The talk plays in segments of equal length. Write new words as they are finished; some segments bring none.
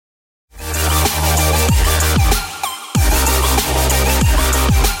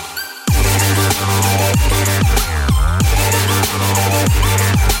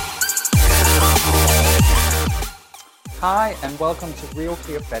Hi, and welcome to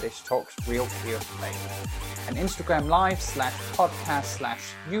RealClearFetish Talks RealClearPlay, an Instagram Live / podcast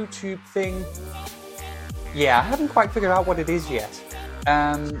 / YouTube thing. Yeah, I haven't quite figured out what it is yet.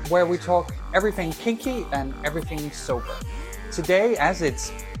 Where we talk everything kinky and everything sober. Today, as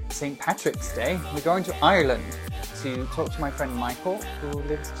it's St. Patrick's Day, we're going to Ireland to talk to my friend Michael, who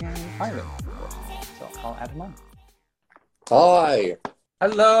lives in Ireland, of course. So I'll add him on. Hi.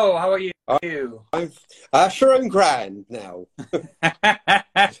 Hello, how are you? I'm sure I'm grand now.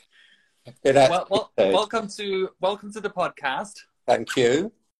 Well, welcome to the podcast. Thank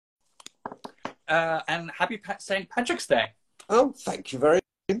you. And happy St. Patrick's Day. Oh, thank you very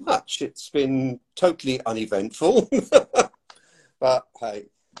much. It's been totally uneventful, but hey,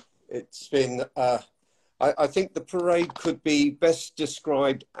 it's been. I think the parade could be best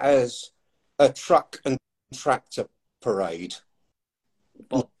described as a truck and tractor parade.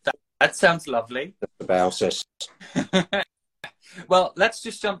 Well, that sounds lovely. About it. Well, let's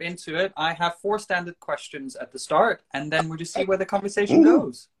just jump into it. I have 4 standard questions at the start, and then we'll just see where the conversation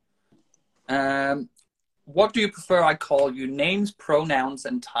goes. What do you prefer I call you? Names, pronouns,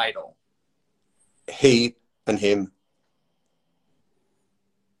 and title? He and him.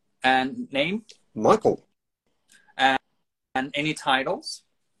 And name? Michael. And any titles?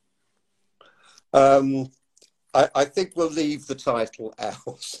 I think we'll leave the title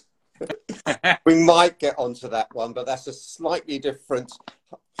out. We might get onto that one, but that's a slightly different.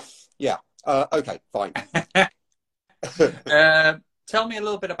 Yeah. Okay, fine. Tell me a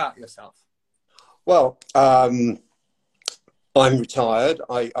little bit about yourself. Well, I'm retired.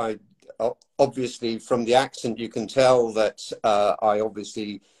 I obviously, from the accent, you can tell that I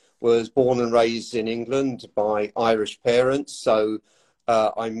obviously was born and raised in England by Irish parents. So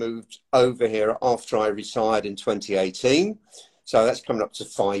I moved over here after I retired in 2018. So that's coming up to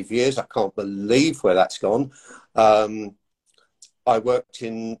 5 years. I can't believe where that's gone. I worked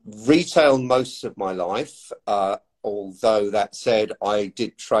in retail most of my life. Although that said, I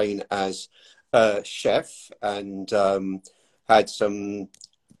did train as a chef and had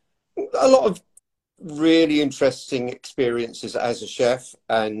a lot of really interesting experiences as a chef.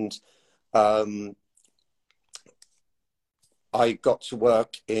 And I got to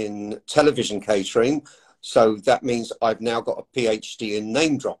work in television catering. So that means I've now got a PhD in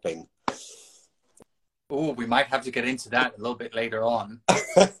name dropping. Oh, we might have to get into that a little bit later on.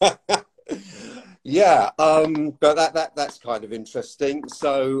 Yeah, but that's kind of interesting.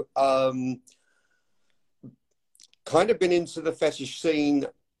 So kind of been into the fetish scene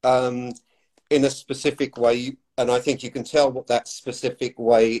in a specific way. And I think you can tell what that specific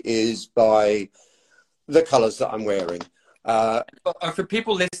way is by the colours that I'm wearing. For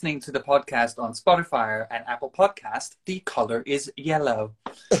people listening to the podcast on Spotify and Apple Podcast, the color is yellow.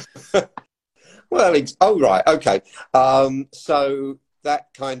 Well, right, okay. So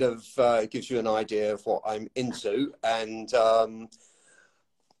that kind of gives you an idea of what I'm into, and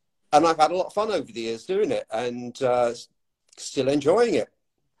I've had a lot of fun over the years doing it, and still enjoying it.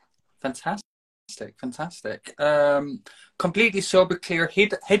 Fantastic. Completely sober,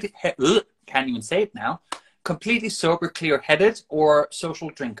 clear-headed. Can't even say it now. Completely sober, clear-headed, or social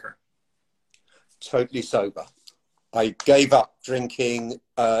drinker? Totally sober. I gave up drinking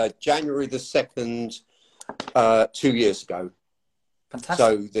January the 2nd, 2 years ago. Fantastic.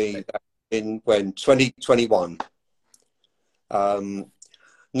 So in 2021.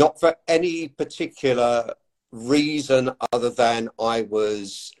 Not for any particular reason other than I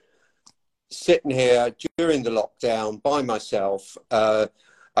was sitting here during the lockdown by myself.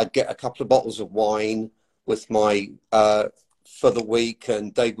 I'd get a couple of bottles of wine with my for the week,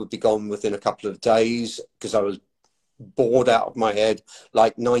 and they would be gone within a couple of days because I was bored out of my head,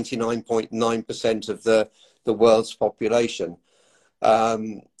 like 99.9% of the world's population.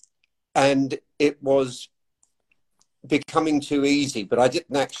 And it was becoming too easy, but I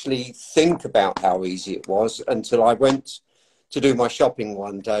didn't actually think about how easy it was until I went to do my shopping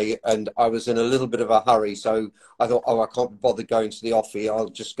one day, and I was in a little bit of a hurry. So I thought, oh, I can't bother going to the office. I'll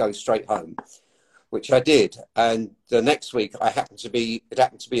just go straight home, which I did. And the next week it happened to be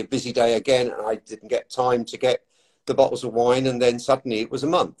a busy day again, and I didn't get time to get the bottles of wine. And then suddenly it was a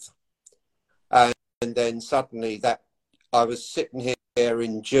month. And then suddenly that I was sitting here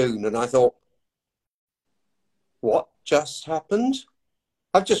in June, and I thought, what just happened?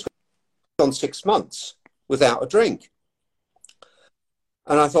 I've just gone 6 months without a drink.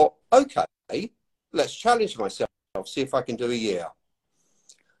 And I thought, okay, let's challenge myself, see if I can do a year.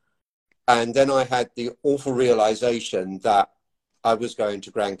 And then I had the awful realization that I was going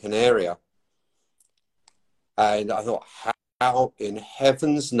to Gran Canaria. And I thought, how in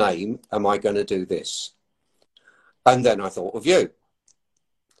heaven's name am I going to do this? And then I thought of you.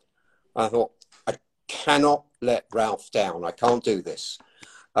 I thought, I cannot let Ralph down. I can't do this.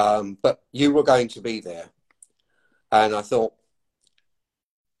 But you were going to be there. And I thought,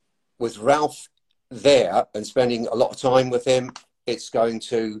 with Ralph there and spending a lot of time with him, it's going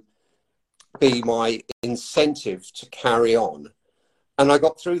to be my incentive to carry on. And I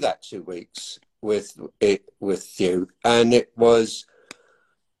got through that 2 weeks with you. And it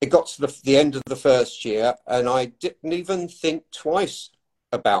got to the end of the first year, and I didn't even think twice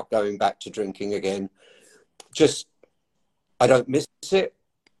about going back to drinking again. Just, I don't miss it.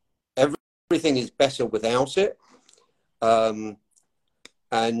 Everything is better without it. And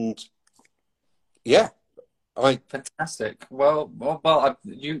yeah, Fantastic. Well,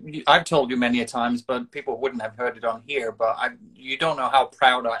 I've told you many a times, but people wouldn't have heard it on here. But you don't know how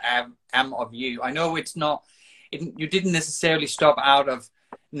proud I am of you. I know it's not. You didn't necessarily stop out of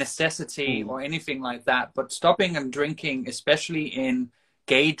necessity or anything like that, but stopping and drinking, especially in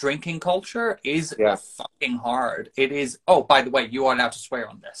gay drinking culture, is fucking hard. It is. Oh, by the way, you are allowed to swear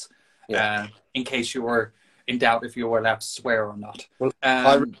on this. In case you were in doubt if you were allowed to swear or not. Well,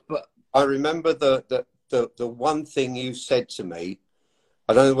 I remember the one thing you said to me.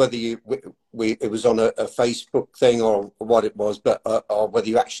 I don't know whether it was on a Facebook thing or what it was, but or whether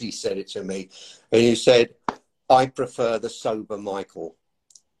you actually said it to me. And you said, "I prefer the sober Michael,"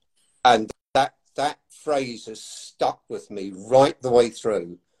 and that phrase has stuck with me right the way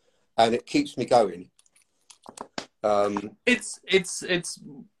through, and it keeps me going. It's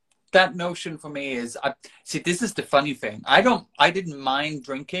that notion for me is, see, this is the funny thing. I didn't mind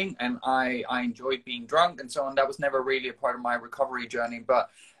drinking, and I enjoyed being drunk and so on. That was never really a part of my recovery journey. But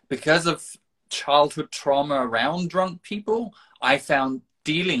because of childhood trauma around drunk people, I found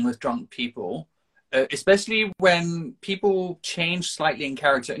dealing with drunk people, especially when people change slightly in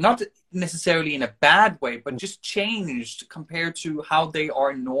character, not necessarily in a bad way, but just changed compared to how they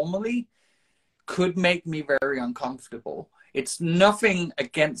are normally, could make me very uncomfortable. It's nothing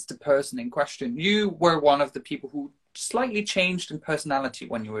against the person in question. You were one of the people who slightly changed in personality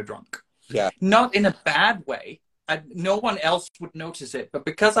when you were drunk. Yeah. Not in a bad way. No one else would notice it. But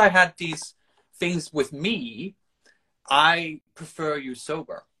because I had these things with me, I prefer you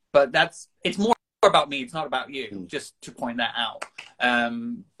sober. But it's more about me. It's not about you, just to point that out.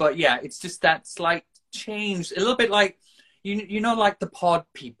 But yeah, it's just that slight change. A little bit like, you know, like the pod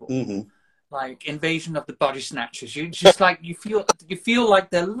people. Mm-hmm. Like Invasion of the Body Snatchers. You just like, you feel like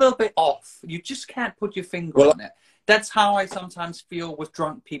they're a little bit off. You just can't put your finger on it. That's how I sometimes feel with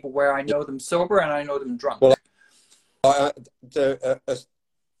drunk people, where I know them sober and I know them drunk. Well,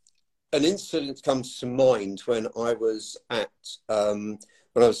 an incident comes to mind when I was when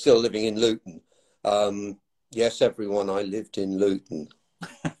I was still living in Luton. Yes, everyone, I lived in Luton.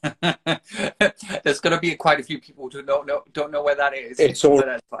 There's going to be quite a few people who don't know where that is. It's all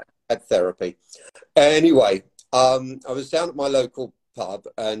had therapy. Anyway, I was down at my local pub,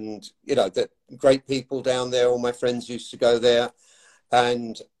 and you know, the great people down there. All my friends used to go there,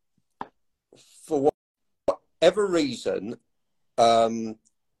 and for whatever reason, I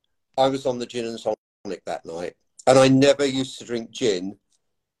was on the gin and tonic that night, and I never used to drink gin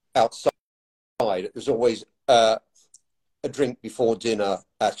outside. It was always a drink before dinner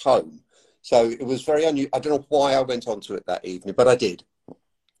at home. So it was very unusual. I don't know why I went onto it that evening, but I did.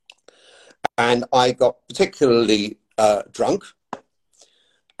 And I got particularly drunk.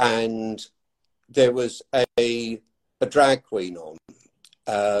 And there was a drag queen on,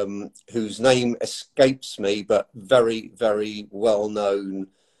 whose name escapes me, but very, very well-known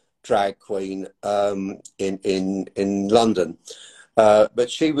drag queen in London.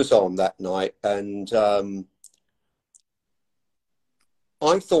 But she was on that night, and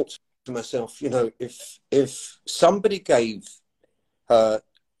I thought to myself, you know, if somebody gave her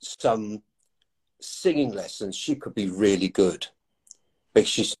some singing lessons, she could be really good, because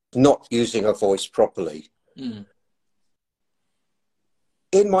she's not using her voice properly. In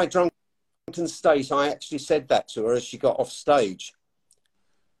my drunken state, I actually said that to her as she got off stage.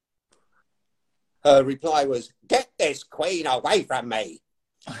 Her reply was, "Get this queen away from me."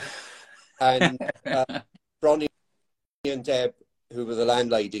 And Bronnie and Deb, who were the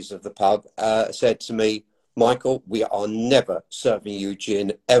landladies of the pub, said to me, "Michael, we are never serving you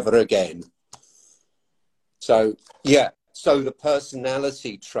gin ever again." So, yeah, so the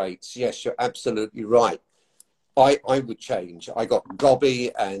personality traits, yes, you're absolutely right. I would change. I got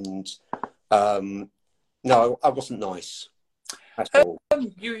gobby, and no, I wasn't nice at all.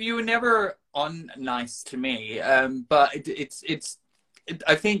 You were never unnice to me, but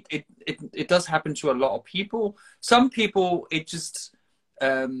I think it does happen to a lot of people. Some people, it just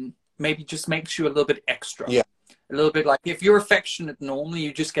maybe just makes you a little bit extra. Yeah. a little bit like if you're affectionate normally,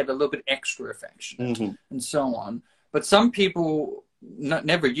 you just get a little bit extra affectionate and so on. But some people, not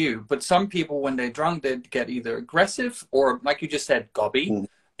never you, but some people when they're drunk, they get either aggressive or, like you just said, gobby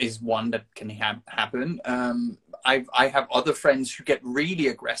is one that can happen. I have other friends who get really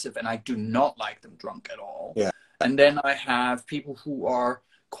aggressive, and I do not like them drunk at all. Yeah. And then I have people who are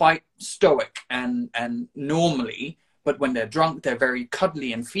quite stoic and normally, but when they're drunk, they're very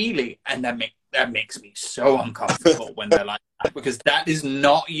cuddly and feely, and that makes me so uncomfortable when they're like that, because that is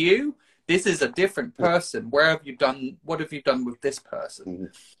not you. This is a different person. What have you done with this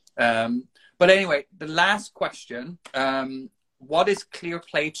person? But anyway, the last question, what is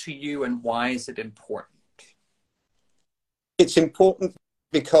ClearPlay to you and why is it important? It's important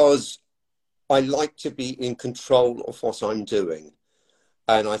because I like to be in control of what I'm doing.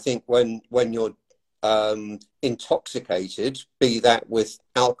 And I think when you're intoxicated, be that with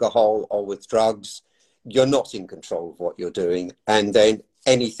alcohol or with drugs, you're not in control of what you're doing. And then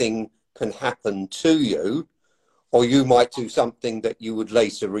anything can happen to you, or you might do something that you would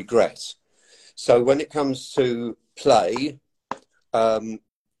later regret. So when it comes to play,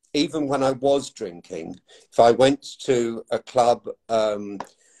 even when I was drinking, if I went to a club,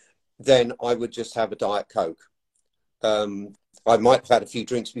 then I would just have a Diet Coke. I might have had a few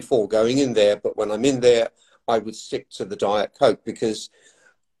drinks before going in there, but when I'm in there, I would stick to the Diet Coke because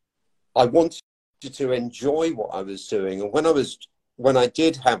I wanted to enjoy what I was doing. And when I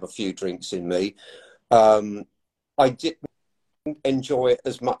did have a few drinks in me, I didn't enjoy it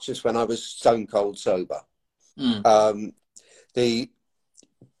as much as when I was stone cold sober. The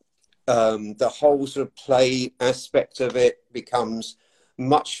whole sort of play aspect of it becomes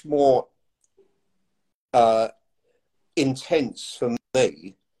much more intense for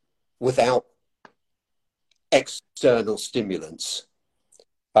me without external stimulants.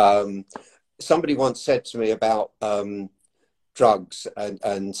 Somebody once said to me about drugs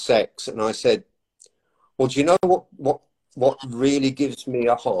and sex, and I said, well, do you know what really gives me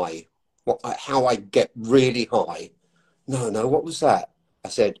a high? How I get really high? No, what was that? I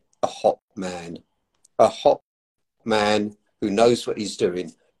said, a hot man who knows what he's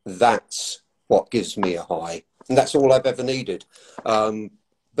doing. That's what gives me a high. And that's all I've ever needed.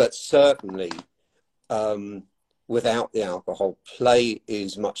 But certainly, without the alcohol, play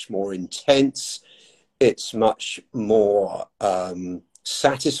is much more intense. It's much more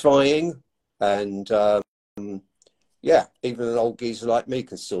satisfying. And yeah, even an old geezer like me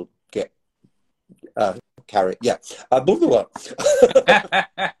can still get carried. Yeah.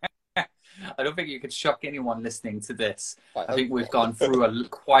 I don't think you could shock anyone listening to this. I think we've gone through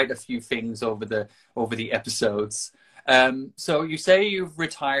quite a few things over the episodes. So you say you've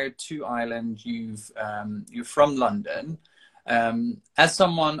retired to Ireland. You're from London. As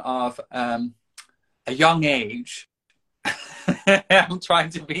someone of a young age, I'm trying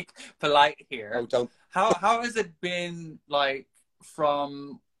to be polite here. Oh, don't. How has it been like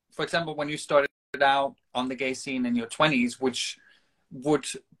from, for example, when you started out on the gay scene in your 20s, which would,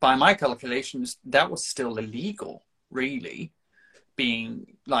 by my calculations, that was still illegal, really,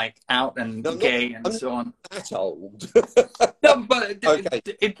 being like out and gay and so on. That old. No, but okay.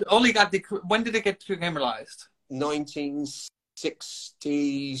 it only got when did it get decriminalized?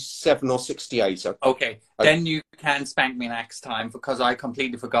 1967 or 68. Okay, then you can spank me next time because I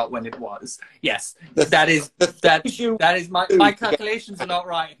completely forgot when it was. Yes, that is my calculations are not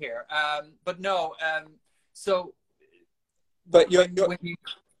right here. But no, so. But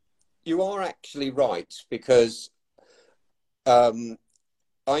you are actually right, because I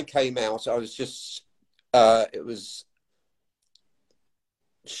came out, I was just, it was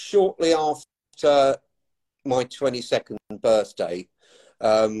shortly after my 22nd birthday,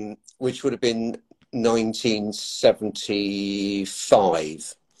 which would have been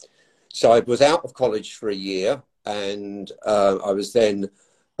 1975. So I was out of college for a year, and I was then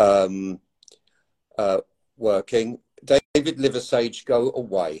working. David Liversage, go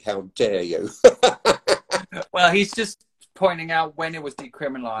away. How dare you? Well, he's just pointing out when it was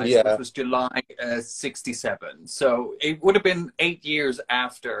decriminalized, which was July 67. So it would have been 8 years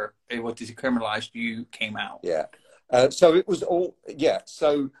after it was decriminalized you came out. Yeah. So it was all,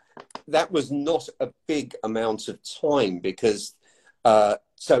 so that was not a big amount of time because,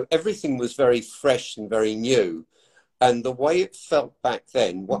 so everything was very fresh and very new. And the way it felt back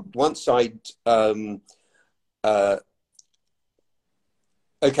then, once I'd,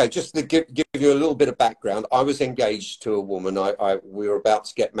 okay, just to give you a little bit of background, I was engaged to a woman. We were about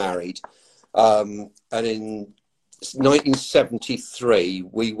to get married. And in 1973,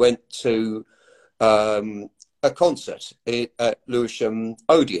 we went to a concert at Lewisham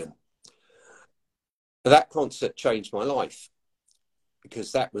Odeon. That concert changed my life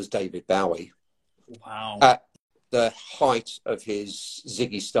because that was David Bowie. Wow. At the height of his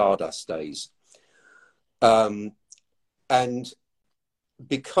Ziggy Stardust days. And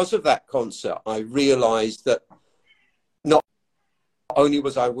because of that concert, I realized that not only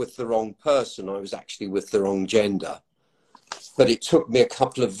was I with the wrong person, I was actually with the wrong gender. But it took me a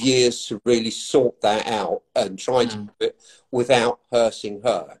couple of years to really sort that out and try to do it without hurting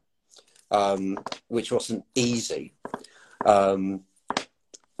her, which wasn't easy.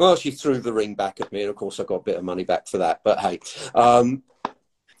 Well, she threw the ring back at me, and of course I got a bit of money back for that. But hey,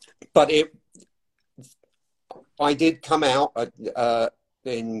 but I did come out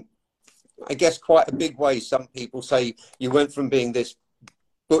in, I guess, quite a big way. Some people say you went from being this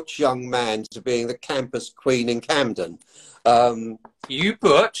butch young man to being the campus queen in Camden. You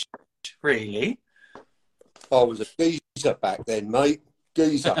butch, really? I was a geezer back then, mate.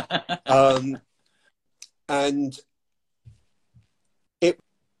 Geezer. And it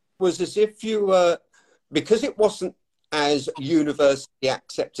was as if you were, because it wasn't as universally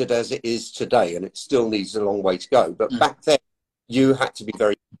accepted as it is today, and it still needs a long way to go. But back then, you had to be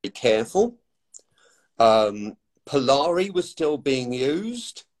very, very careful. Polari was still being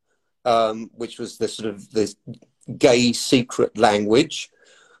used, which was the sort of the gay secret language.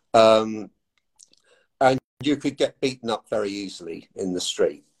 And you could get beaten up very easily in the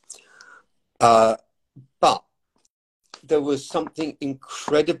street. But there was something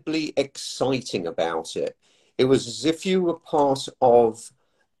incredibly exciting about it. It was as if you were part of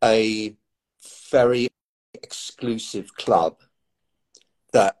a very exclusive club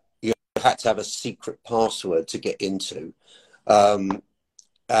that you had to have a secret password to get into. And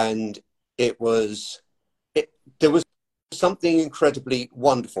there was something incredibly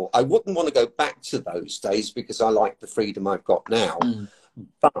wonderful. I wouldn't want to go back to those days because I like the freedom I've got now.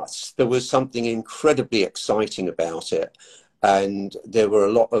 But there was something incredibly exciting about it. And there were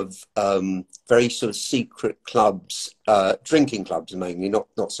a lot of very sort of secret clubs, drinking clubs mainly,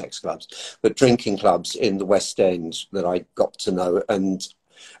 not sex clubs, but drinking clubs in the West End that I got to know, and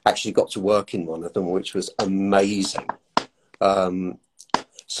actually got to work in one of them, which was amazing.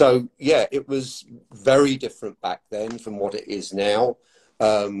 So, yeah, it was very different back then from what it is now.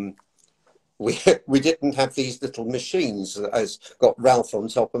 We didn't have these little machines that has got Ralph on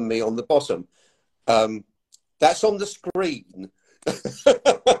top and me on the bottom. That's on the screen.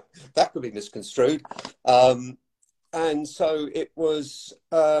 That could be misconstrued. And so it was,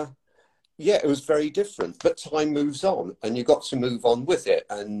 yeah, it was very different. But time moves on, and you got to move on with it.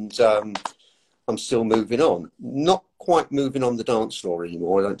 And I'm still moving on. Not quite moving on the dance floor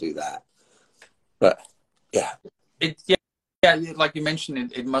anymore. I don't do that. But, yeah. Yeah, like you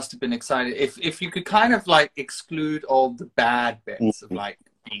mentioned, it must have been exciting. If you could kind of like exclude all the bad bits of like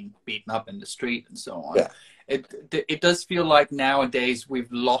being beaten up in the street and so on, it does feel like nowadays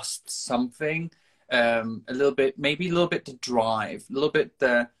we've lost something, a little bit, maybe a little bit the drive, a little bit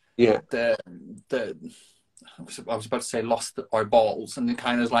the I was about to say lost our balls, and the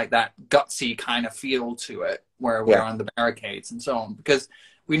kind of like that gutsy kind of feel to it where we're on the barricades and so on, because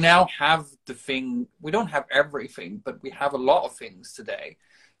we now have the thing. We don't have everything, but we have a lot of things today.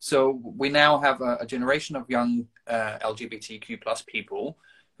 So we now have a generation of young LGBTQ plus people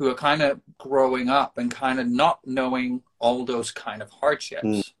who are kind of growing up and kind of not knowing all those kind of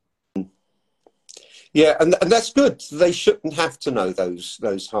hardships. Yeah, and that's good. They shouldn't have to know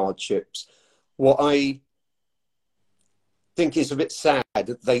those hardships. What I think is a bit sad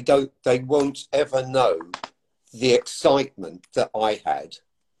that they won't ever know the excitement that I had.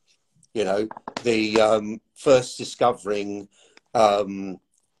 You know, the first discovering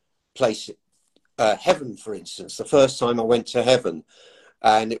place, heaven, for instance. The first time I went to heaven,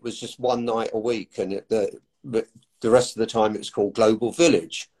 and it was just one night a week, and the rest of the time it was called Global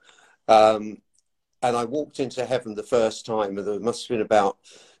Village. And I walked into heaven the first time, and there must have been about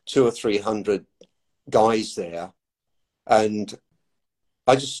 200 or 300 guys there, and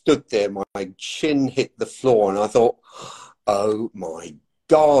I just stood there. My chin hit the floor, and I thought, "Oh my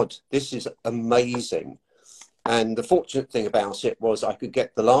God, this is amazing." And the fortunate thing about it was I could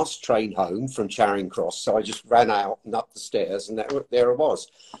get the last train home from Charing Cross, so I just ran out and up the stairs, and there it was.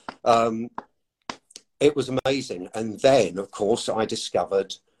 It was amazing. And then, of course, I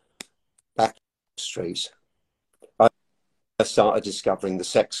discovered Backstreet. I started discovering the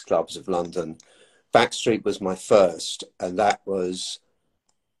sex clubs of London. Backstreet was my first, and that was,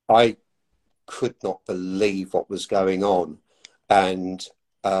 I could not believe what was going on. And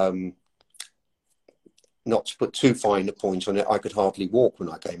not to put too fine a point on it, I could hardly walk when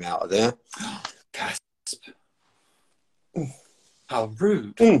I came out of there. Gasp. How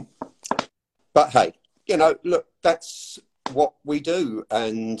rude. But hey, you know, look, that's what we do.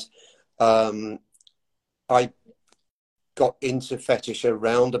 And I got into fetish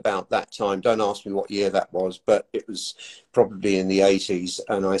around about that time. Don't ask me what year that was, but it was probably in the 80s.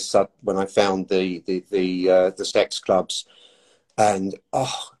 And when I found the sex clubs, and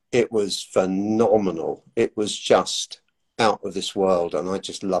it was phenomenal. It was just out of this world, and I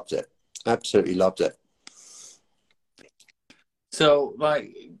just loved it. Absolutely loved it. So,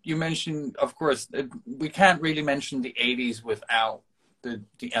 like you mentioned, of course, we can't really mention the 80s without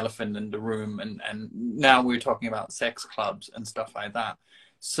the elephant in the room, and now we're talking about sex clubs and stuff like that.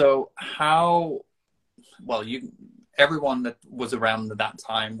 So how, well, everyone that was around at that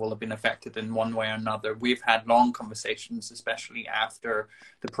time will have been affected in one way or another. We've had long conversations, especially after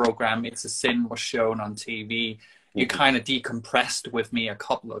the program It's a Sin was shown on TV. You kind of decompressed with me a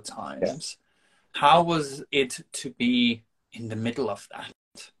couple of times. Yeah. How was it to be in the middle of that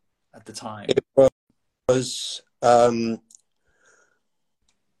at the time? It was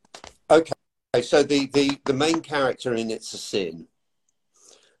okay. So the main character in It's a Sin,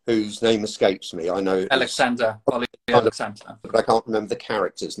 whose name escapes me, I know Alexander, but I can't remember the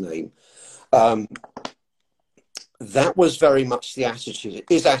character's name. That was very much the attitude.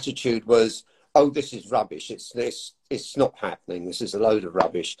 His attitude was, oh, this is rubbish. It's not happening. This is a load of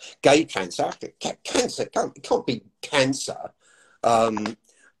rubbish. Gay cancer, cancer can't be cancer. And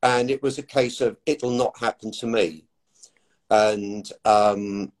it was a case of, it'll not happen to me. And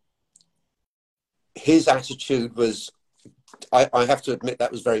his attitude was, I have to admit,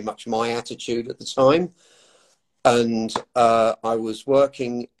 that was very much my attitude at the time. And I was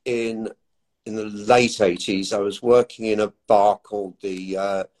working in the late 80s. I was working in a bar called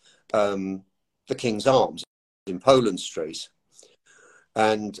the King's Arms in Poland Street,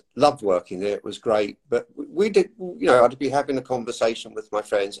 and loved working there. It was great. But we did, you know, I'd be having a conversation with my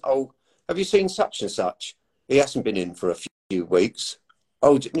friends. Oh, have you seen such and such? He hasn't been in for a few weeks.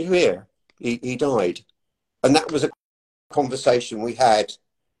 Oh, didn't you hear? He died. And that was a conversation we had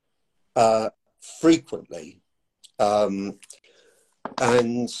frequently. And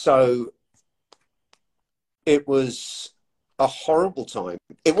so it was a horrible time.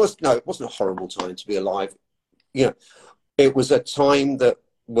 It wasn't a horrible time to be alive. You know, it was a time that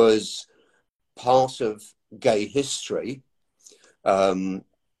was part of gay history. And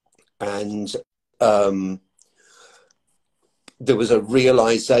there was a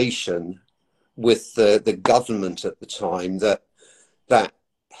realization with the government at the time that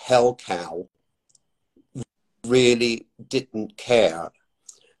hell cow really didn't care,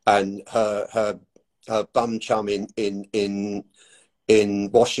 and her bum chum in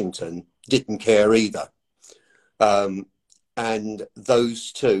Washington didn't care either. And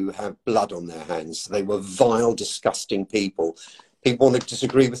those two have blood on their hands. They were vile, disgusting people. People want to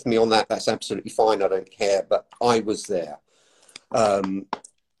disagree with me on that. That's absolutely fine. I don't care. But I was there.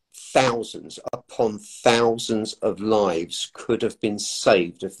 Thousands upon thousands of lives could have been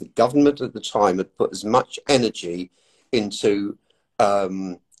saved if the government at the time had put as much energy into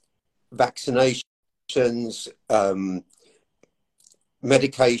vaccinations,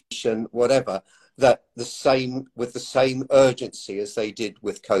 medication, whatever, that with the same urgency as they did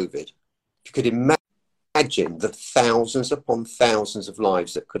with COVID. You could imagine the thousands upon thousands of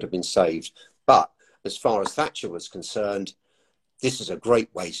lives that could have been saved. But as far as Thatcher was concerned, this is a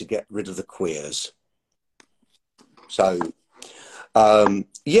great way to get rid of the queers. So,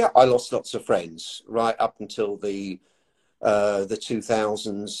 yeah, I lost lots of friends right up until the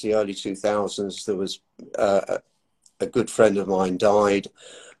 2000s, the early 2000s. There was a good friend of mine died,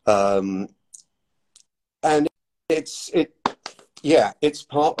 and it's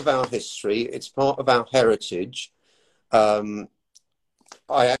part of our history. It's part of our heritage. I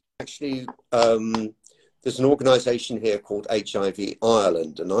actually. There's an organisation here called HIV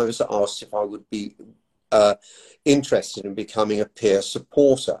Ireland, and I was asked if I would be interested in becoming a peer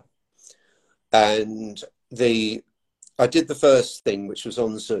supporter. And I did the first thing, which was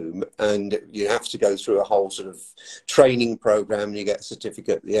on Zoom, and you have to go through a whole sort of training program, and you get a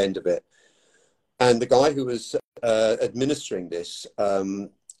certificate at the end of it. And the guy who was administering this,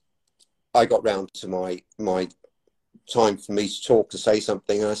 I got round to my time for me to talk, to say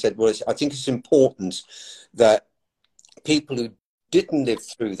something, and I said, well, I think it's important that people who didn't live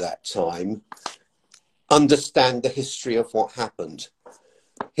through that time understand the history of what happened.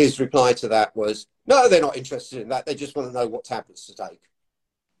 His reply to that was, no, they're not interested in that, they just want to know what tablets to take.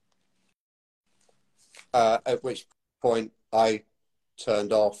 At which point I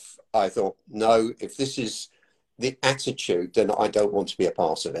turned off. I thought, no, if this is the attitude, then I don't want to be a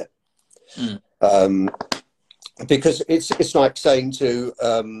part of it. Because it's like saying to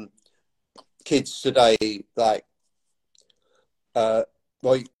kids today, like, well,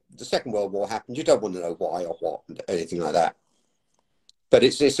 the Second World War happened. You don't want to know why or what, anything like that. But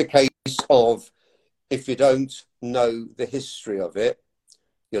it's a case of, if you don't know the history of it,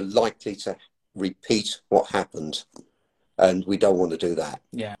 you're likely to repeat what happened, and we don't want to do that.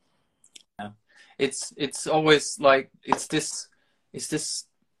 Yeah. It's always like it's this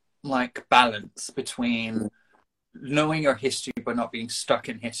like balance between knowing your history but not being stuck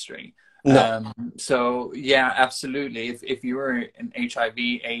in history. No. So yeah, absolutely. If you're an HIV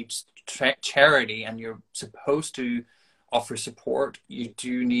AIDS charity and you're supposed to offer support, you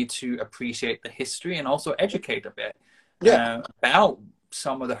do need to appreciate the history and also educate a bit about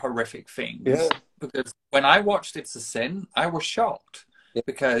some of the horrific things. Yeah. Because when I watched It's a Sin, I was shocked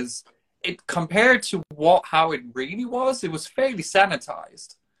because it, compared to how it really was, it was fairly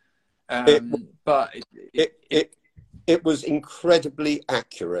sanitized. But it was incredibly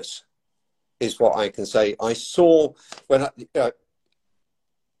accurate, is what I can say. I saw when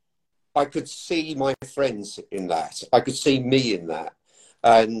I could see my friends in that. I could see me in that,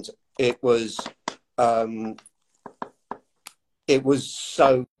 and it was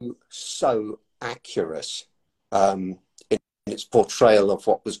so accurate in its portrayal of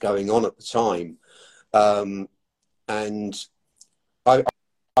what was going on at the time. And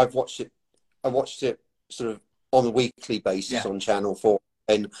I've watched it. I watched it sort of on a weekly basis on Channel 4.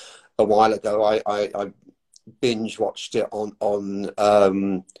 And a while ago, I binge watched it on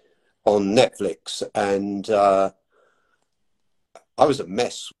Netflix, and I was a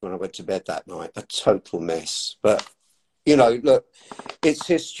mess when I went to bed that night, a total mess. But you know, look, it's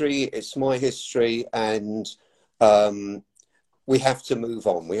history. It's my history, and we have to move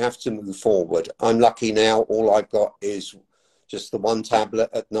on. We have to move forward. I'm lucky now. All I've got is just the one tablet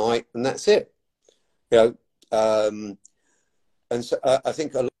at night, and that's it. You know, and so I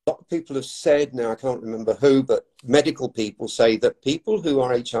think a lot of people have said, now I can't remember who, but medical people say that people who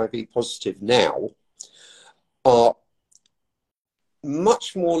are HIV positive now are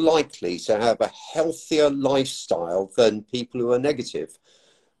much more likely to have a healthier lifestyle than people who are negative.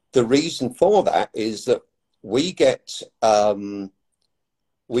 The reason for that is that we get a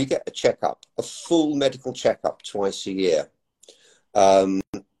checkup, a full medical checkup twice a year.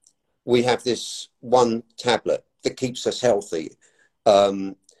 We have this one tablet that keeps us healthy.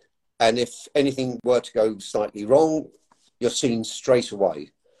 And if anything were to go slightly wrong, you're seen straight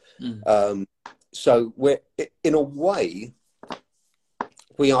away. So we're, in a way,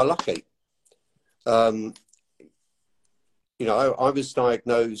 we are lucky. You know, I was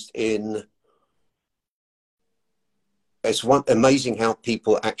diagnosed in... It's amazing how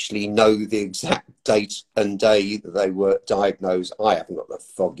people actually know the exact date and day that they were diagnosed. I haven't got the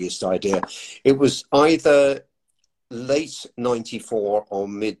foggiest idea. It was either late 94 or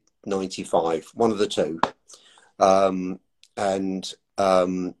mid 95, one of the two. I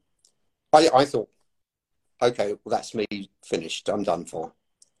thought, okay, well, that's me finished. I'm done for.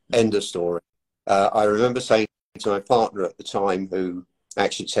 End of story. I remember saying to my partner at the time, who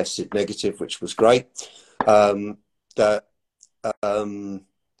actually tested negative, which was great, that I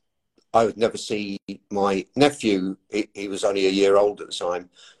would never see my nephew. He was only a year old at the time,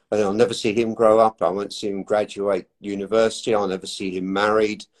 and I'll never see him grow up. I won't see him graduate university. I'll never see him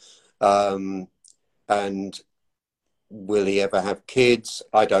married. And will he ever have kids?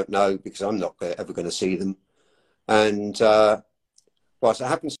 I don't know, because I'm not ever going to see them. And whilst I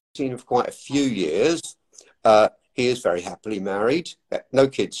haven't seen him for quite a few years, he is very happily married. No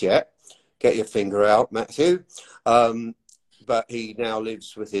kids yet. Get your finger out, Matthew. But he now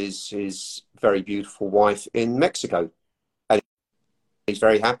lives with his very beautiful wife in Mexico. And he's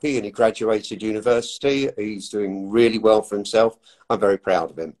very happy, and he graduated university. He's doing really well for himself. I'm very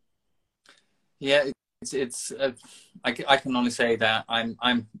proud of him. Yeah, I can only say that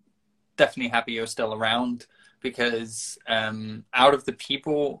I'm definitely happy you're still around, because out of the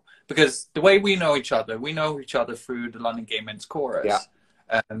people, because the way we know each other through the London Gay Men's Chorus.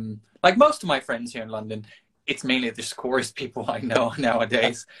 Yeah. Like most of my friends here in London, it's mainly the chorus people I know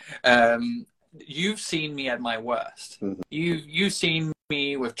nowadays. You've seen me at my worst. Mm-hmm. You've seen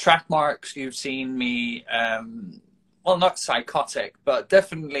me with track marks. You've seen me, well, not psychotic, but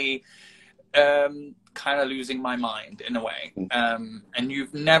definitely kind of losing my mind in a way. Mm-hmm. And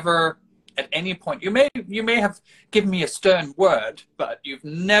you've never, at any point, you may have given me a stern word, but you've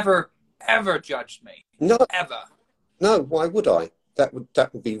never ever judged me. No, ever. No, why would I? That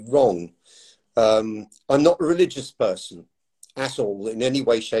would be wrong. I'm not a religious person at all in any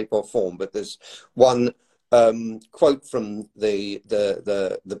way, shape or form, but there's one quote from the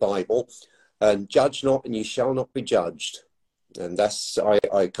Bible, and judge not and you shall not be judged. And that's,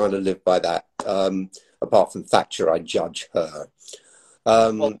 I kind of live by that. Apart from Thatcher, I judge her.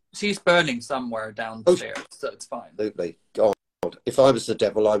 Well, she's burning somewhere downstairs, so it's fine. Absolutely. God, if I was the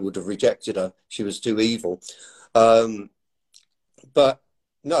devil, I would have rejected her. She was too evil. But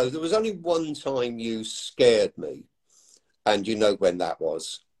no, there was only one time you scared me, and you know when that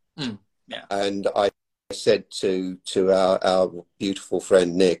was. Yeah. And I said to our beautiful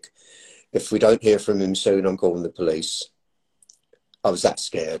friend Nick, if we don't hear from him soon, I'm calling the police. I was that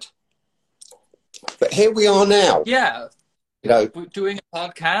scared. But here we are now. Yeah. You know, we're doing a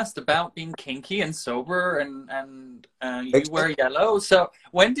podcast about being kinky and sober, and you wear yellow. So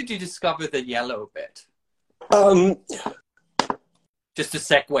when did you discover the yellow bit? Just to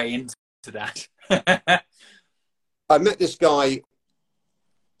segue into that. I met this guy.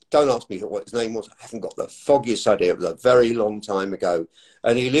 Don't ask me what his name was. I haven't got the foggiest idea. It was a very long time ago.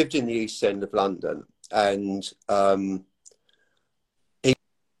 And he lived in the East End of London. And he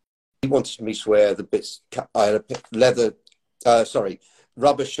wanted me to wear the bits. I had a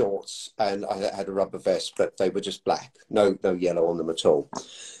rubber shorts, and I had a rubber vest, but they were just black. No yellow on them at all.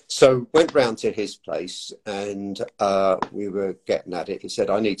 So went round to his place, and we were getting at it. He said,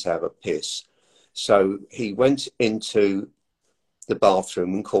 I need to have a piss. So he went into the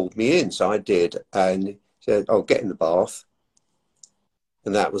bathroom and called me in. So I did, and he said, oh, get in the bath.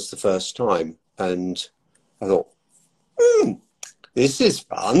 And that was the first time. And I thought, this is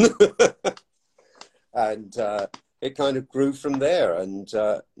fun. And it kind of grew from there, and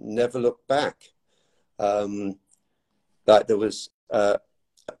never looked back. Like there was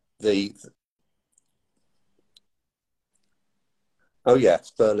Berlin.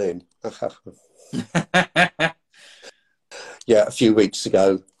 Yeah, a few weeks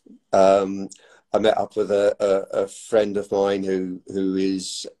ago, I met up with a friend of mine who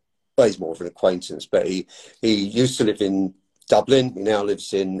is, well, he's more of an acquaintance, but he used to live in Dublin. He now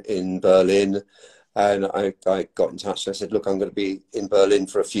lives in Berlin. And I got in touch and I said, look, I'm going to be in Berlin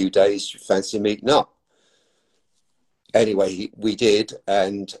for a few days. You fancy meeting up? Anyway, we did.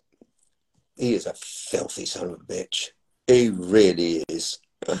 And he is a filthy son of a bitch. He really is.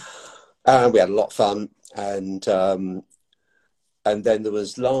 And we had a lot of fun. And then there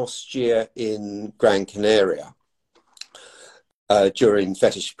was last year in Gran Canaria during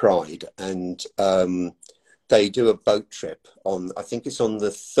Fetish Pride. And they do a boat trip on, I think it's on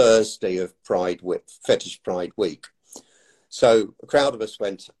the Thursday of Fetish Pride Week. So a crowd of us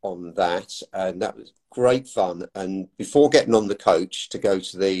went on that, and that was great fun. And before getting on the coach to go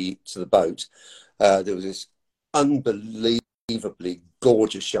to the boat, there was this unbelievably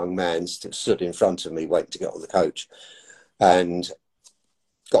gorgeous young man stood in front of me waiting to get on the coach, and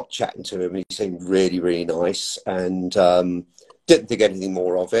got chatting to him. He seemed really, really nice, and didn't think anything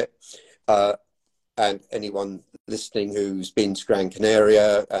more of it. And anyone listening who's been to Gran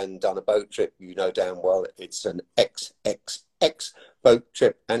Canaria and done a boat trip, you know damn well it's an XXX boat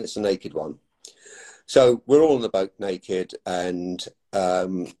trip, and it's a naked one. So we're all on the boat naked, and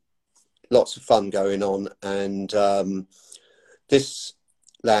lots of fun going on. And this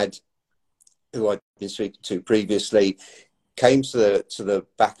lad, who I'd been speaking to previously, came to the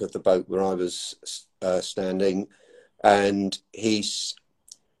back of the boat where I was standing, and he's,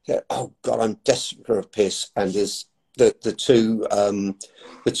 oh God, I'm desperate for a piss. And there's the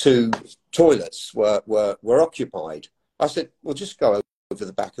two toilets were occupied. I said, well, just go over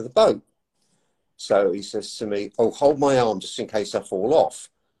the back of the boat. So he says to me, oh, hold my arm just in case I fall off.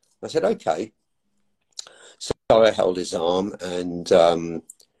 I said, okay. So I held his arm, and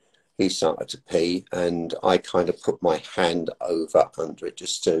he started to pee, and I kind of put my hand over under it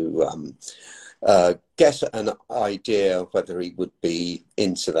just to get an idea of whether he would be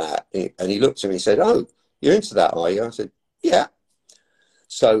into that. And he looked at me and said, oh, you're into that, are you? I said, yeah.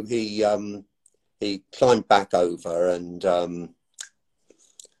 So he climbed back over, and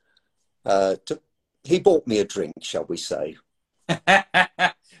he bought me a drink, shall we say.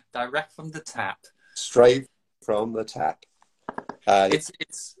 Direct from the tap. Straight from the tap.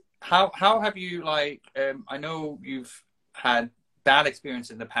 It's how have you, like, I know you've had bad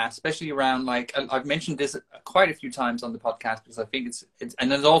experience in the past, especially around, like, I've mentioned this quite a few times on the podcast because I think it's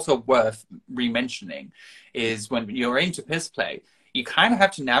and it's also worth re-mentioning, is when you're into piss play, you kind of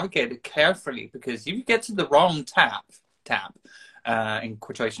have to navigate it carefully, because if you get to the wrong tap in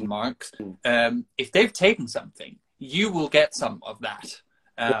quotation marks, if they've taken something, you will get some of that.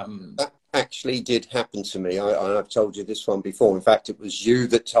 That actually did happen to me. I've told you this one before. In fact, it was you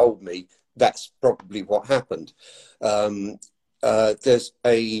that told me that's probably what happened. There's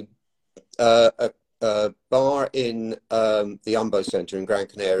a bar in the Umbo Centre in Gran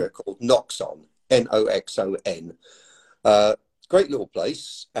Canaria called Noxon, Noxon, great little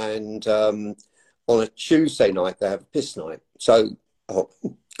place, and on a Tuesday night they have a piss night. So got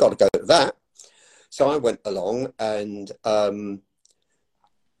to go to that. So I went along, and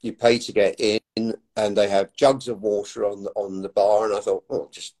you pay to get in, and they have jugs of water on the bar, and I thought, oh,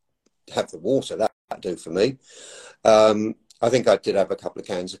 just have the water, that'll do for me. I think I did have a couple of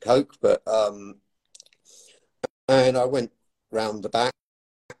cans of Coke, but and I went round the back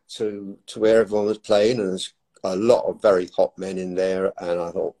to where everyone was playing, and there's a lot of very hot men in there, and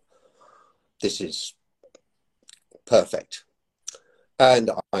I thought, this is perfect. And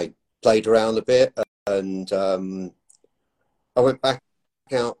I played around a bit, and I went back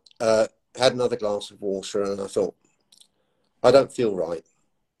out, had another glass of water, and I thought, I don't feel right.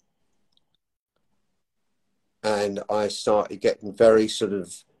 And I started getting very sort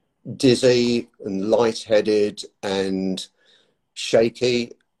of dizzy and lightheaded and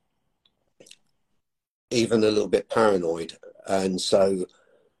shaky, even a little bit paranoid. And so,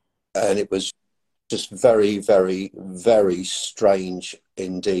 and it was just very, very, very strange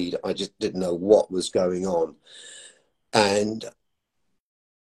indeed. I just didn't know what was going on. And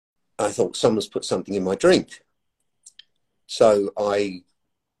I thought, someone's put something in my drink. So I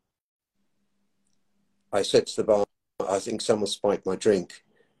said to the bar, I think someone spiked my drink.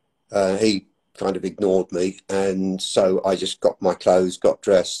 He kind of ignored me. And so I just got my clothes, got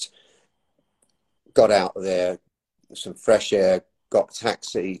dressed, got out of there, some fresh air, got a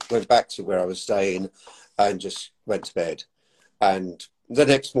taxi, went back to where I was staying, and just went to bed. And the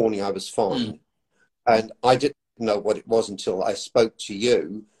next morning I was fine. And I didn't know what it was until I spoke to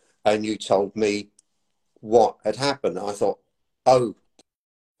you, and you told me what had happened. I thought, oh,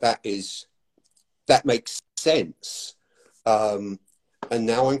 that makes sense. And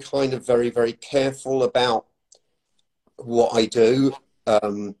now I'm kind of very, very careful about what I do.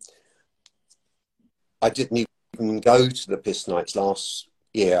 I didn't even go to the piss nights last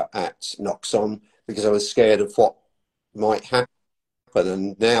year at Noxon because I was scared of what might happen.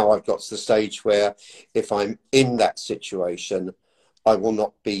 And now I've got to the stage where if I'm in that situation, I will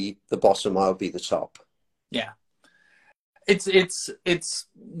not be the bottom, I'll be the top. Yeah. It's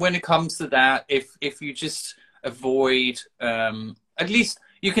when it comes to that, if you just avoid, at least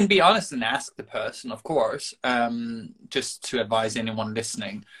you can be honest and ask the person, of course, just to advise anyone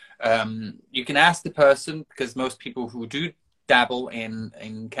listening. You can ask the person, because most people who do dabble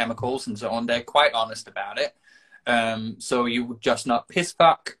in chemicals and so on, they're quite honest about it. So you would just not piss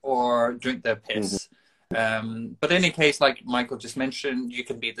fuck or drink their piss. But in any case, like Michael just mentioned, you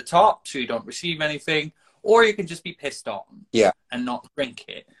can be at the top, so you don't receive anything, or you can just be pissed on, and not drink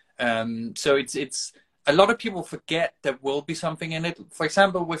it. So it's a lot of people forget there will be something in it. For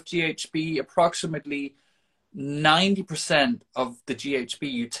example, with GHB, approximately 90% of the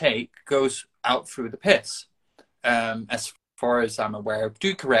GHB you take goes out through the piss. As far as I'm aware,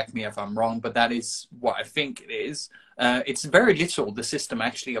 do correct me if I'm wrong, but that is what I think it is. It's very little the system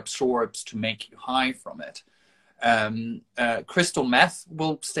actually absorbs to make you high from it. Crystal meth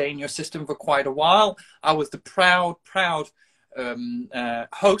will stay in your system for quite a while. I was the proud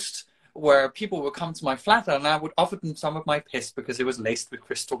host where people would come to my flat and I would offer them some of my piss because it was laced with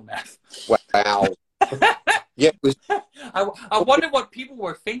crystal meth. Wow. Yeah, I wonder what people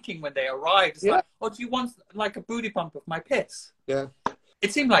were thinking when they arrived. It's like, oh, do you want like a booty pump of my piss? Yeah.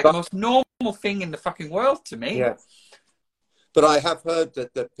 It seemed like the most normal thing in the fucking world to me. Yeah. But I have heard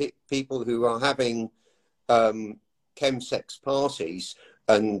that people who are having chemsex parties,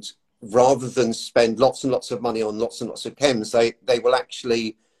 and rather than spend lots and lots of money on lots and lots of chems, they will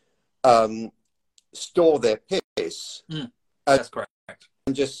actually store their piss. That's correct.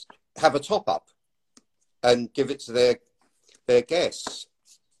 And just have a top up and give it to their guests.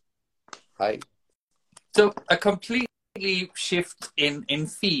 Hey. So a completely shift in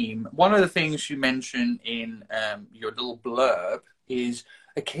theme. One of the things you mentioned in your little blurb is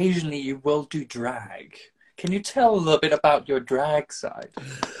occasionally you will do drag. Can you tell a little bit about your drag side?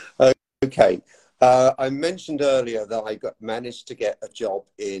 Okay. I mentioned earlier that I managed to get a job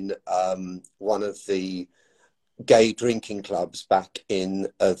in one of the gay drinking clubs back in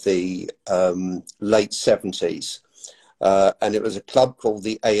the late 70s. And it was a club called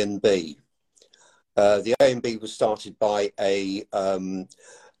the A&B. The A&B was started by a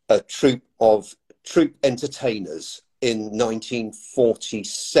troupe of entertainers in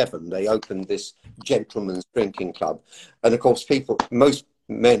 1947. They opened this gentleman's drinking club. And of course, most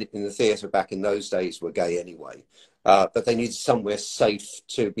men in the theatre back in those days were gay anyway. But they needed somewhere safe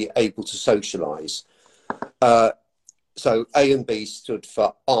to be able to socialise. So A&B stood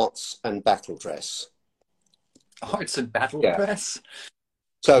for Arts and Battle Dress. Arts and Battle Dress?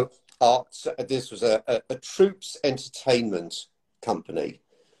 So arts, this was a troupe's entertainment company.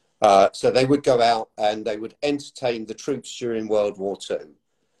 So they would go out and they would entertain the troops during World War II.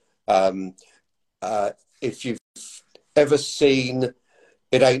 If you've ever seen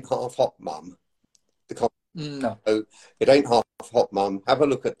It Ain't Half Hot Mum, No. It Ain't Half Hot Mum, have a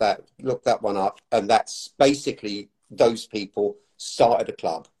look at that, look that one up, and that's basically those people started a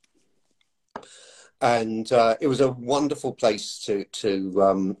club, and it was a wonderful place to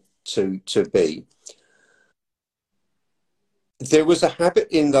be. There was a habit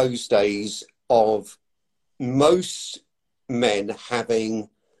in those days of most men having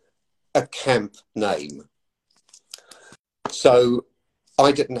a camp name. So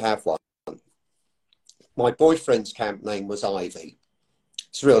I didn't have one. My boyfriend's camp name was Ivy.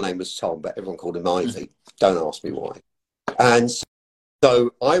 His real name was Tom, but everyone called him Ivy. Don't ask me why. And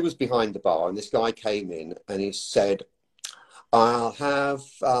so I was behind the bar, and this guy came in and he said, I'll have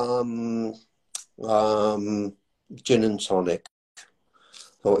gin and tonic.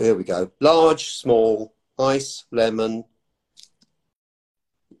 Oh, here we go. Large, small, ice, lemon.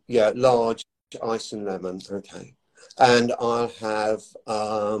 Yeah, large, ice and lemon. Okay. And I'll have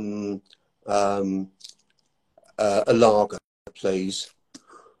a lager, please.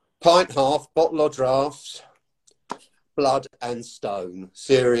 Pint half, bottle or draft, blood and stone.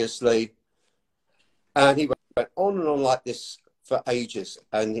 Seriously. And he went on and on like this for ages.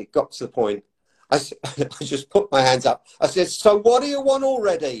 And it got to the point, I just put my hands up. I said, so what do you want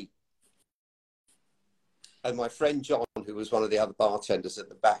already? And my friend John, who was one of the other bartenders at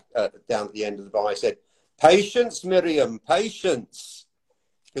the back, down at the end of the bar, I said, patience, Miriam, patience.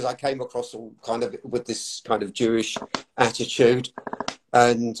 Because I came across all kind of with this kind of Jewish attitude.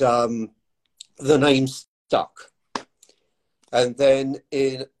 And the name stuck. And then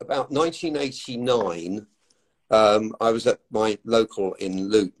in about 1989, I was at my local in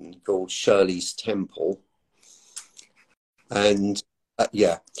Luton called Shirley's Temple. And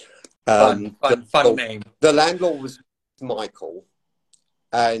yeah. Fun name. The landlord was Michael,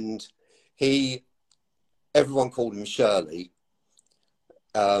 and everyone called him Shirley.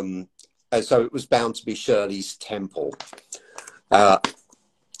 And so it was bound to be Shirley's Temple.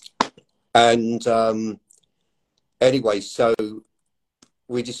 Anyway, so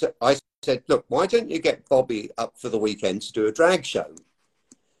I said, look, why don't you get Bobby up for the weekend to do a drag show?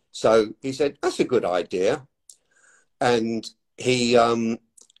 So he said, that's a good idea. And he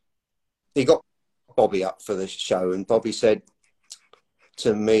got Bobby up for the show, and Bobby said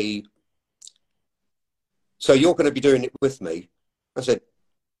to me, so you're going to be doing it with me? I said,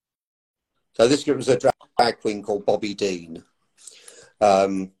 so this was a drag queen called Bobby Dean.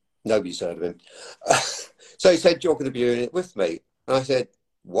 Nobody's heard of him. So he said, you're going to be doing it with me. And I said,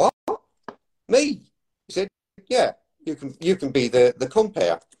 what? Me? He said, yeah, you can be the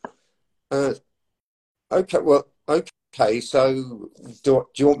compere. Okay, well, okay, so do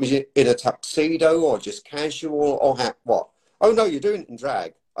you want me in a tuxedo or just casual or what? Oh, no, you're doing it in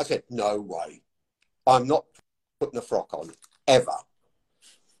drag. I said, no way. I'm not putting a frock on, ever.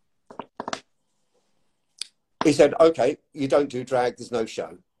 He said, okay, you don't do drag, there's no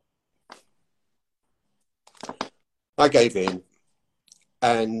show. I gave in,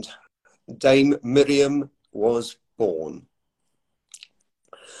 and Dame Miriam was born.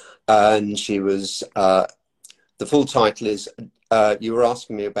 And she was, the full title is, you were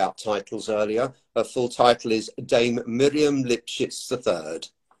asking me about titles earlier. Her full title is Dame Miriam Lipschitz III.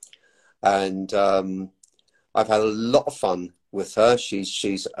 And I've had a lot of fun with her.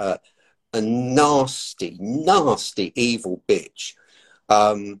 She's a nasty, nasty, evil bitch.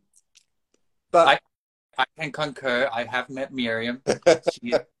 But I can concur. I have met Miriam.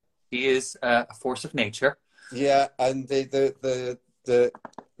 She is a force of nature. Yeah, and the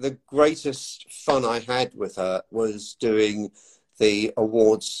greatest fun I had with her was doing the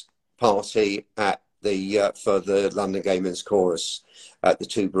awards party at the for the London Gay Men's Chorus at the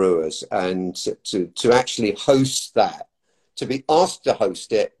Two Brewers, and to actually host that, to be asked to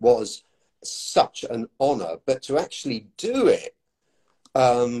host it was such an honour, but to actually do it,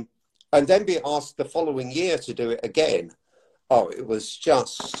 and then be asked the following year to do it again, oh, it was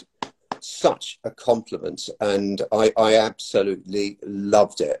just such a compliment, and I absolutely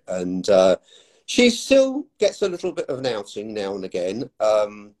loved it. And she still gets a little bit of an outing now and again.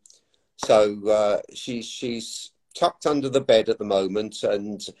 So she's tucked under the bed at the moment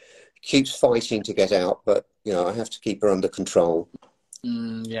and keeps fighting to get out, but you know, I have to keep her under control.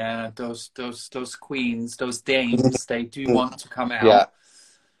 Yeah, those queens, those dames, they do want to come out. Yeah.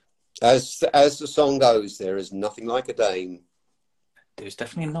 As the song goes, there is nothing like a dame. There's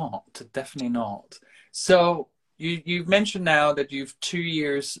definitely not. So you've mentioned now that you've 2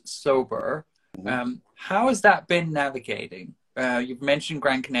 years sober. Mm-hmm. How has that been navigating? You've mentioned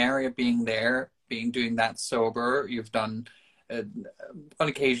Gran Canaria being there, doing that sober. You've done on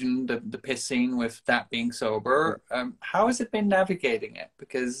occasion the piss scene with that being sober. How has it been navigating it?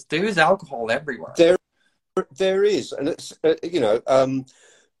 Because there is alcohol everywhere. There is, and it's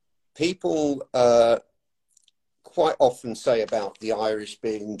people quite often say about the Irish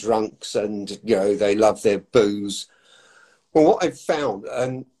being drunks and they love their booze. Well, what I've found,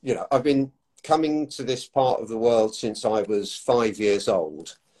 and I've been coming to this part of the world since I was 5 years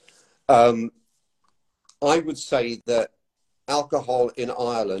old. I would say that alcohol in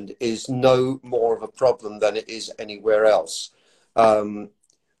Ireland is no more of a problem than it is anywhere else. I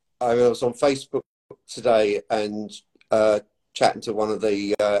was on Facebook today and chatting to one of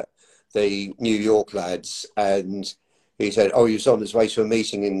the New York lads, and he said, "Oh, he was on his way to a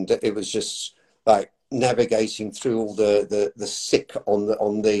meeting, and it was just like navigating through all the sick on the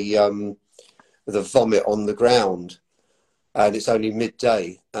vomit on the ground, and it's only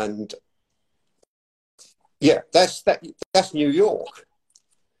midday." And yeah, that's New York.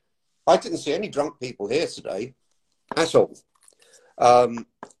 I didn't see any drunk people here today at all.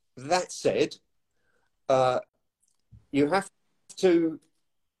 That said, you have to,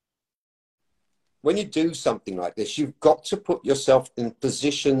 when you do something like this, you've got to put yourself in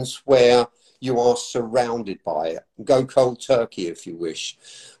positions where you are surrounded by it. Go cold turkey if you wish.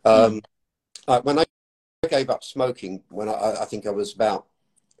 When I gave up smoking, when I think I was about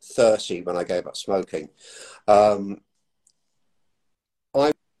 30 when I gave up smoking, I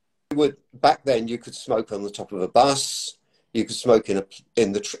would, back then you could smoke on the top of a bus, you could smoke on a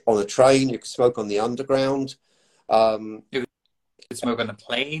train, you could smoke on the underground. You could smoke on a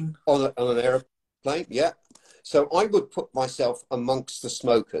plane. On an aeroplane, yeah. So I would put myself amongst the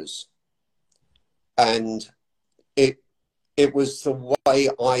smokers, and it was the way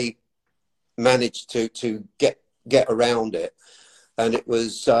I managed to get around it. And it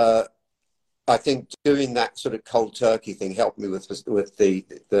was I think doing that sort of cold turkey thing helped me with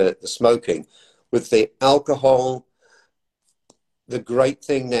the smoking. With the alcohol, the great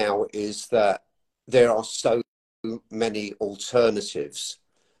thing now is that there are so many alternatives,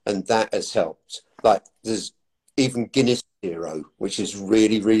 and that has helped. Like there's even Guinness Zero, which is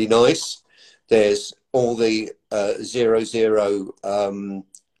really, really nice. There's all the 0.0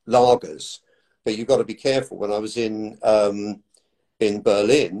 lagers, but you've got to be careful. When I was in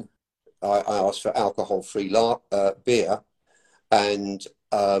Berlin, I asked for alcohol-free beer, and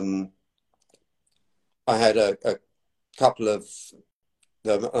I had a couple of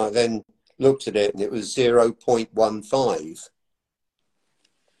them. I then looked at it, and it was 0.15.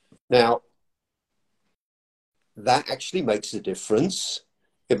 Now, that actually makes a difference.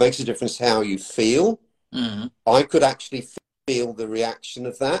 It makes a difference how you feel. I could actually feel the reaction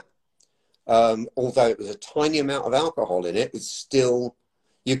of that. Although it was a tiny amount of alcohol in it, it's still,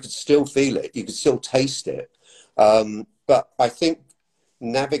 you could still feel it. You could still taste it. But I think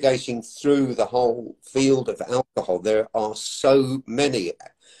navigating through the whole field of alcohol, there are so many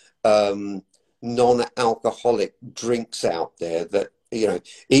non-alcoholic drinks out there that,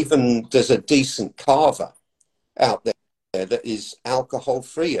 even there's a decent carver out there that is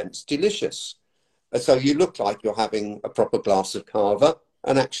alcohol-free, and it's delicious. And so you look like you're having a proper glass of carver,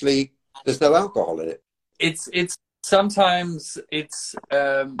 and actually there's no alcohol in it. Sometimes it's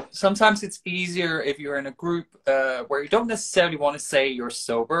easier if you're in a group where you don't necessarily want to say you're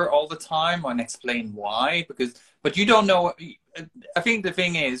sober all the time and explain why, but you don't know. I think the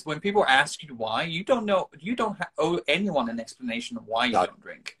thing is, when people ask you why, you don't owe anyone an explanation of why you don't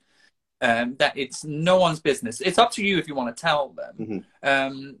drink. That it's no one's business. It's up to you if you want to tell them.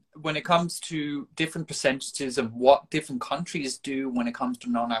 When it comes to different percentages of what different countries do when it comes to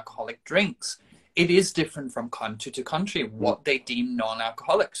non-alcoholic drinks, it is different from country to country what they deem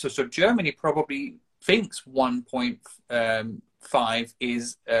non-alcoholic. So Germany probably thinks 1.5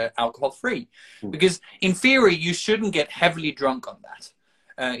 is alcohol-free, because in theory you shouldn't get heavily drunk on that.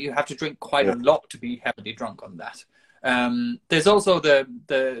 You have to drink quite a lot to be heavily drunk on that. There's also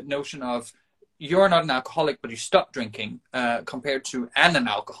the notion of you're not an alcoholic, but you stop drinking, compared to an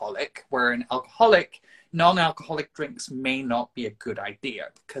alcoholic, where an alcoholic, non-alcoholic drinks may not be a good idea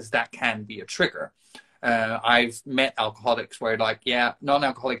because that can be a trigger. I've met alcoholics where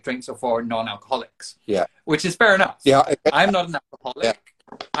non-alcoholic drinks are for non-alcoholics, which is fair enough. I'm not an alcoholic.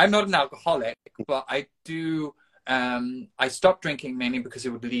 I'm not an alcoholic, but I do. I stopped drinking mainly because it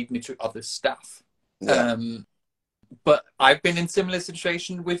would lead me to other stuff. But I've been in similar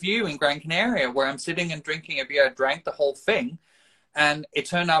situation with you in Gran Canaria, where I'm sitting and drinking a beer. I drank the whole thing, and it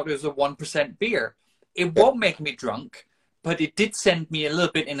turned out it was a 1% beer. It won't make me drunk, but it did send me a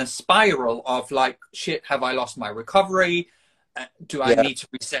little bit in a spiral of like, shit, have I lost my recovery? Do I Yeah. need to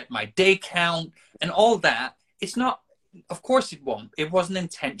reset my day count and all that? It's not. Of course it won't. It wasn't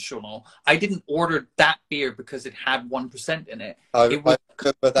intentional. I didn't order that beer because it had 1% in it. It I was remember that.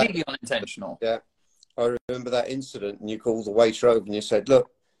 completely unintentional. Yeah, I remember that incident, and you called the waiter over and you said,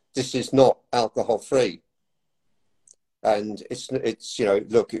 "Look, this is not alcohol free," and it's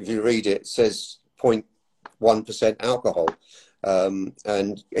look, if you read it, it says 0.1% alcohol,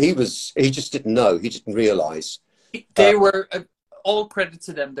 and he just didn't know, he didn't realize. They were all credit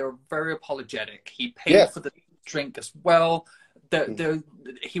to them. They were very apologetic. He paid Yeah. for the drink as well.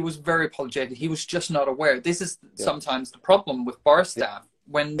 He was very apologetic. He was just not aware. This is sometimes the problem with bar staff.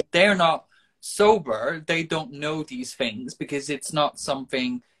 When they're not sober, they don't know these things because it's not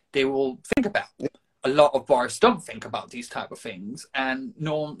something they will think about. A lot of bars don't think about these type of things, and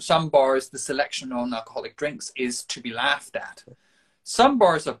some bars, the selection of non-alcoholic drinks is to be laughed at. Some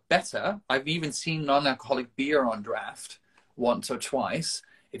bars are better. I've even seen non-alcoholic beer on draft once or twice.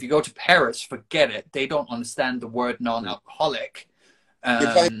 If you go to Paris, forget it. They don't understand the word non-alcoholic. You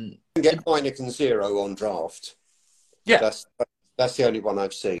can get Heineken Zero on draft. Yeah. That's the only one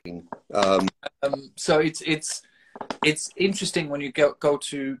I've seen. So it's interesting when you go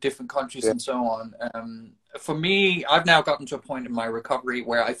to different countries and so on. For me, I've now gotten to a point in my recovery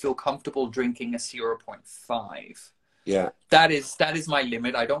where I feel comfortable drinking a 0.5. Yeah. That is my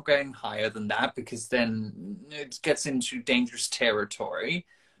limit. I don't go any higher than that because then it gets into dangerous territory.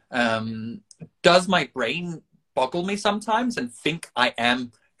 Does my brain boggle me sometimes and think I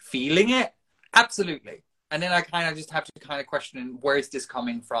am feeling it? Absolutely. And then I kind of just have to kind of question, where is this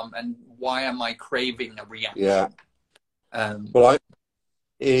coming from and why am I craving a reaction? Yeah. Well,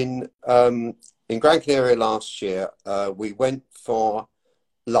 in Gran Canaria last year, we went for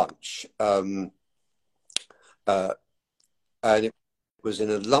lunch, and it was in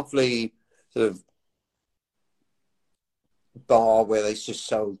a lovely sort of bar where they just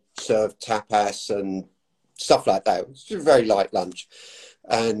served tapas and stuff like that. It was a very light lunch,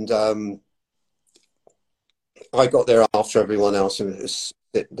 and I got there after everyone else and was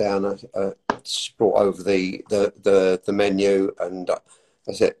sitting down. I brought over the menu, and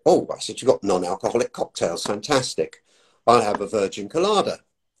I said, you got non-alcoholic cocktails, fantastic. I'll have a virgin colada.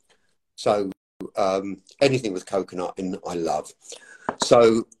 So anything with coconut in, I love.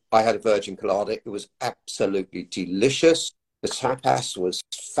 So I had a virgin colada. It was absolutely delicious. The tapas was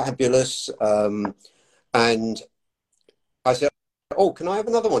fabulous. And I said, can I have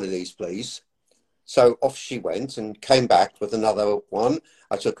another one of these, please? So off she went and came back with another one.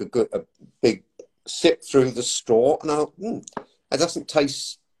 I took a big sip through the straw, and I thought, it doesn't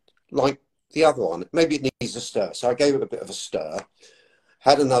taste like the other one. Maybe it needs a stir. So I gave it a bit of a stir,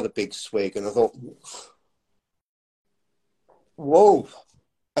 had another big swig, and I thought, whoa.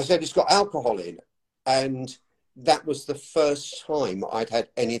 I said, it's got alcohol in. And that was the first time I'd had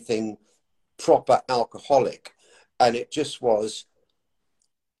anything proper alcoholic. And it was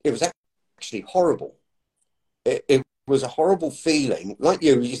actually horrible. It was a horrible feeling. Like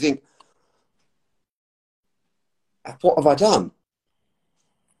you think, what have I done?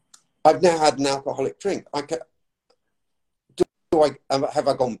 I've now had an alcoholic drink. Have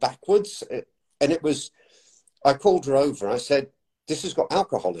I gone backwards? And I called her over and I said, this has got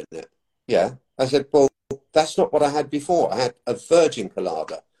alcohol in it. Yeah. I said, well, that's not what I had before. I had a virgin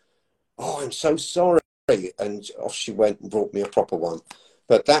colada. Oh, I'm so sorry. And off she went and brought me a proper one.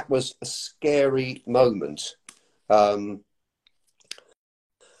 But that was a scary moment. And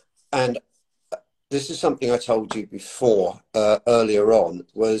this is something I told you before, earlier on,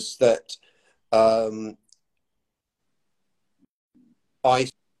 was that I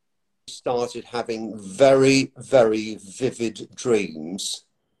started having very, very vivid dreams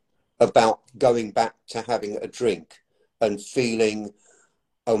about going back to having a drink and feeling,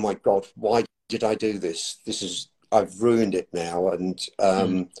 oh my God, why did I do this? I've ruined it now. And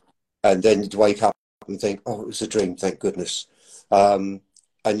then you'd wake up and think, oh, it was a dream, thank goodness. And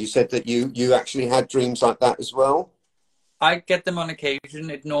you said that you actually had dreams like that as well? I get them on occasion.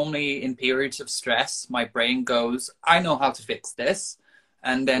 It normally in periods of stress, my brain goes, I know how to fix this.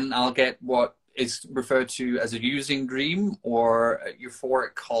 And then I'll get what is referred to as a using dream or a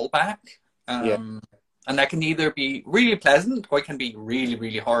euphoric callback. And that can either be really pleasant or it can be really,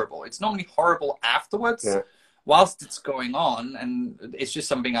 really horrible. It's normally horrible afterwards. Yeah. Whilst it's going on, and it's just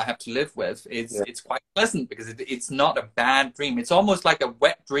something I have to live with, it's quite pleasant because it's not a bad dream. It's almost like a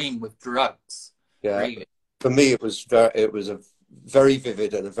wet dream with drugs. Yeah. Really. For me, it was a very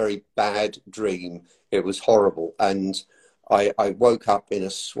vivid and a very bad dream. It was horrible. And I woke up in a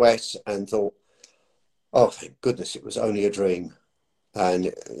sweat and thought, oh, thank goodness it was only a dream.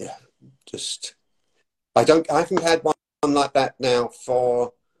 And I haven't had one like that now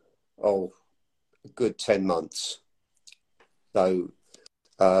for, oh, a good 10 months. So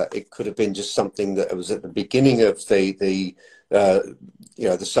it could have been just something that was at the beginning of the you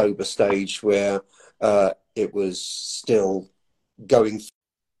know, the sober stage, where it was still going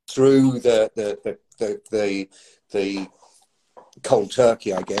through the cold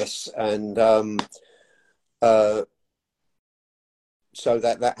turkey, I guess, and so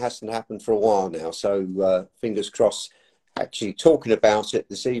that hasn't happened for a while now. So fingers crossed. Actually, talking about it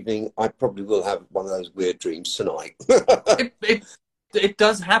this evening, I probably will have one of those weird dreams tonight. It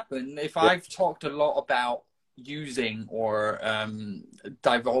does happen. If Yeah. I've talked a lot about using or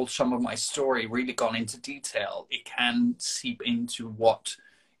divulged some of my story, really gone into detail, it can seep into what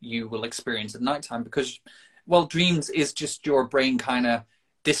you will experience at nighttime, because, well, dreams is just your brain kind of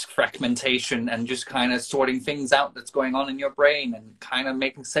disk fragmentation and just kind of sorting things out that's going on in your brain and kind of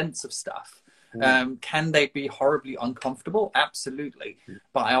making sense of stuff. Can they be horribly uncomfortable? Absolutely.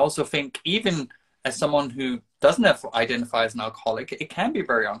 But I also think, even as someone who doesn't identify as an alcoholic, it can be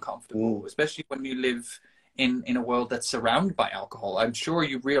very uncomfortable, especially when you live in a world that's surrounded by alcohol. I'm sure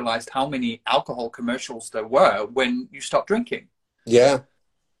you realized how many alcohol commercials there were when you stopped drinking. Yeah,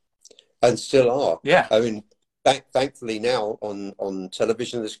 and still are. Yeah. I mean, thankfully now on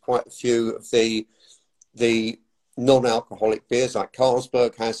television, there's quite a few of the non-alcoholic beers. Like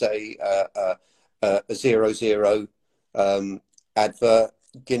Carlsberg has a 0.0 advert.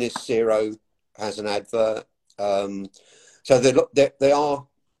 Guinness Zero has an advert. So they are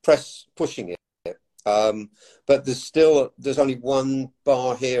pushing it. But there's only one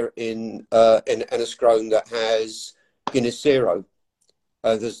bar here in Enniscrone that has Guinness Zero.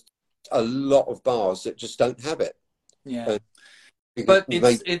 There's a lot of bars that just don't have it. Yeah. But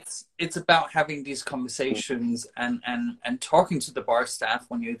it's about having these conversations and talking to the bar staff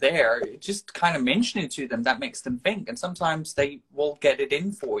when you're there, just kind of mentioning to them, that makes them think. And sometimes they will get it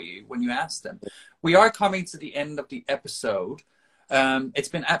in for you when you ask them. We are coming to the end of the episode. It's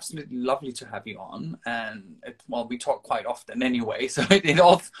been absolutely lovely to have you on. And well, we talk quite often anyway, so it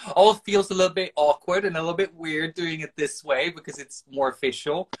all feels a little bit awkward and a little bit weird doing it this way, because it's more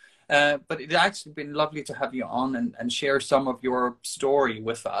official. But it's actually been lovely to have you on and share some of your story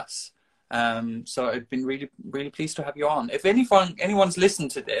with us. So I've been really, really pleased to have you on. If anyone's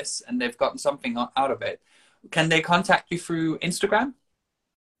listened to this and they've gotten something out of it, can they contact you through Instagram?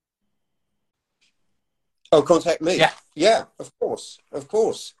 Oh, contact me? Yeah. Yeah, of course. Of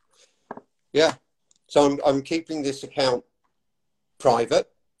course. Yeah. So I'm keeping this account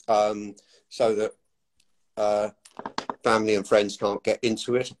private, so that family and friends can't get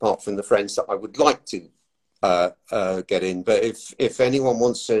into it, apart from the friends that I would like to get in. But if anyone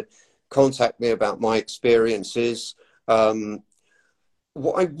wants to contact me about my experiences, what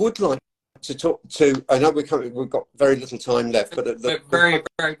I would like to talk to, I know we've got very little time left, but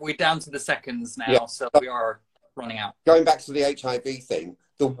we're down to the seconds now, yeah. So we are running out. Going back to the HIV thing,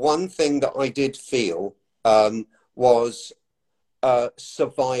 the one thing that I did feel was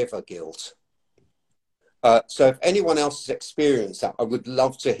survivor guilt. So if anyone else has experienced that, I would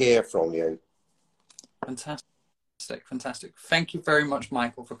love to hear from you. Fantastic, fantastic. Thank you very much,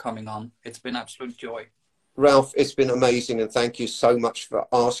 Michael, for coming on. It's been absolute joy. Ralph, it's been amazing, and thank you so much for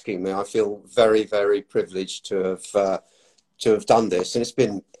asking me. I feel very, very privileged to have done this, and it's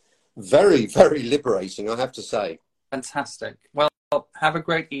been very, very liberating, I have to say. Fantastic. Well, have a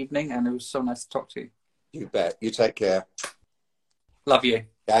great evening, and it was so nice to talk to you. You bet. You take care. Love you.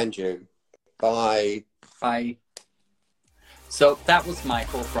 And you. Bye. Bye. So that was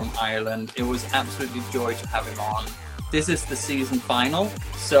Michael from Ireland. It was absolutely a joy to have him on. This is the season final,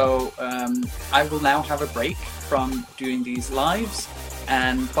 so I will now have a break from doing these lives,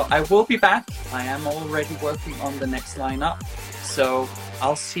 but I will be back. I am already working on the next lineup, so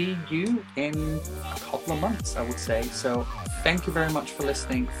I'll see you in a couple of months, I would say. So thank you very much for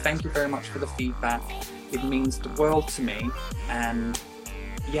listening. Thank you very much for the feedback. It means the world to me. And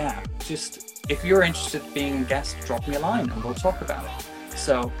yeah, just if you're interested in being a guest, drop me a line and we'll talk about it.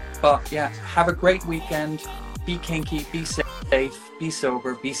 So, but yeah, have a great weekend. Be kinky, be safe, be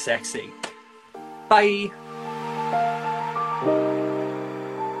sober, be sexy. Bye.